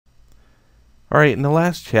Alright, in the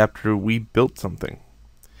last chapter we built something.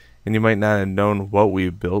 And you might not have known what we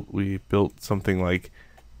built. We built something like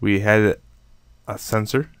we had a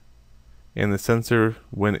sensor, and the sensor,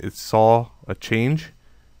 when it saw a change,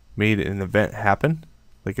 made an event happen,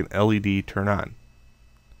 like an LED turn on.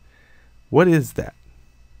 What is that?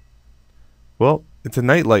 Well, it's a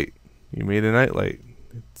nightlight. You made a nightlight.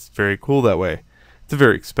 It's very cool that way. It's a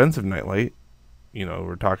very expensive nightlight. You know,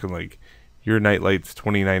 we're talking like your nightlight's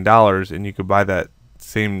 $29, and you could buy that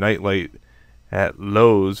same nightlight at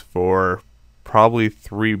Lowe's for probably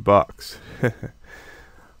 $3.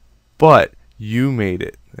 But you made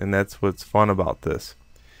it, and that's what's fun about this.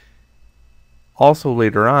 Also,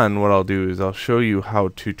 later on, what I'll do is I'll show you how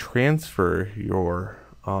to transfer your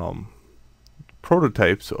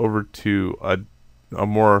prototypes over to a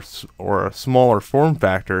more or a smaller form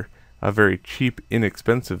factor, a very cheap,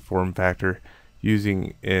 inexpensive form factor,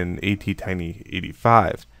 using an ATtiny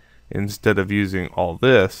 85. Instead of using all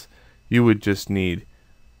this, you would just need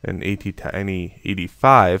an ATtiny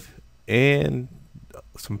 85 and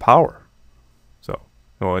some power. So,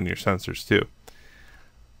 well, and your sensors too.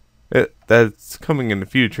 That's coming in the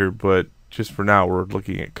future, but just for now we're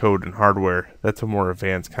looking at code and hardware. That's a more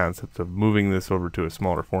advanced concept of moving this over to a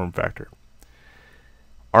smaller form factor.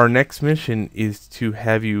 Our next mission is to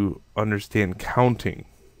have you understand counting.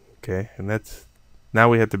 Okay, and that's, now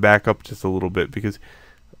we have to back up just a little bit, because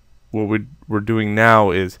what we're doing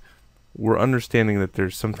now is we're understanding that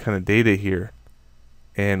there's some kind of data here,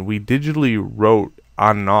 and we digitally wrote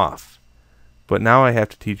on and off, but now I have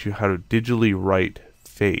to teach you how to digitally write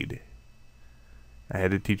fade. I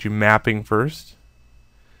had to teach you mapping first,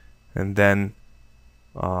 and then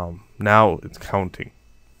now it's counting.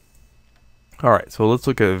 Alright, so let's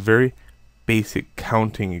look at a very basic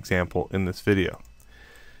counting example in this video.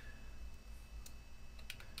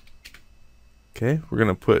 Okay, we're going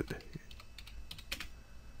to put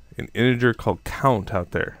an integer called count out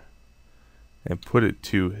there and put it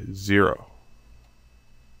to 0.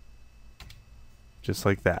 Just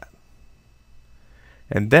like that.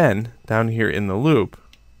 And then, down here in the loop,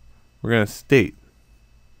 we're going to state,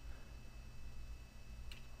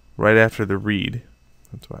 right after the read,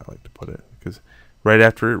 that's why I like to put it, because right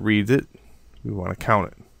after it reads it, we want to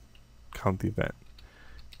count it. Count the event.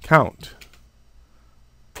 Count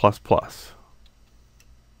plus plus.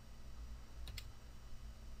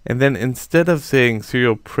 And then instead of saying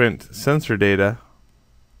serial print sensor data,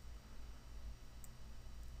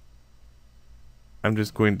 I'm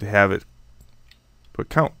just going to have it put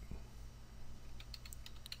count.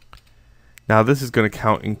 Now this is going to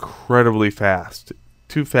count incredibly fast.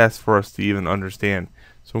 Too fast for us to even understand.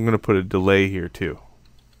 So I'm going to put a delay here too.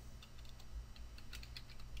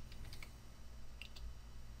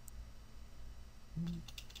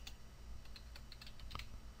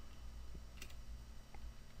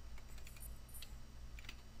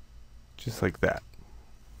 Just like that.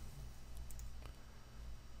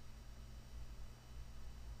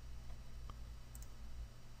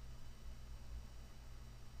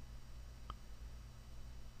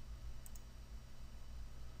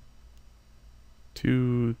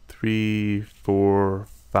 Two, three, four,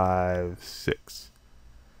 five, six.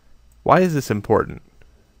 Why is this important?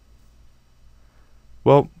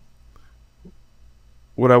 Well,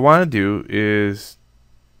 what I want to do is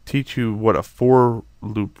teach you what a for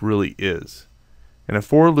loop really is. And a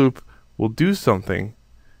for loop will do something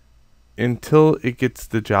until it gets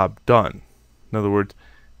the job done. In other words,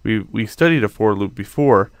 we studied a for loop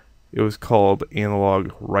before. It was called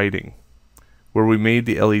analog writing, where we made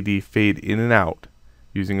the LED fade in and out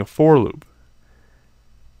using a for loop.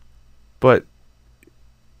 But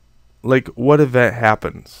like, what event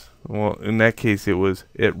happens? Well, in that case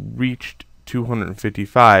it reached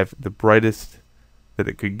 255, the brightest that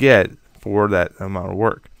it could get for that amount of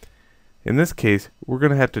work. In this case, we're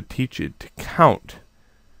going to have to teach it to count.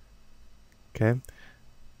 Okay?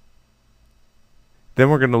 Then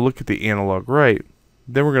we're going to look at the analog write.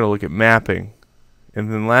 Then we're going to look at mapping.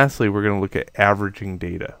 And then lastly, we're going to look at averaging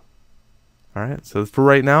data. Alright, so for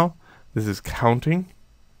right now, this is counting.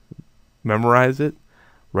 Memorize it.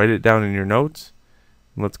 Write it down in your notes.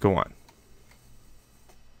 And let's go on.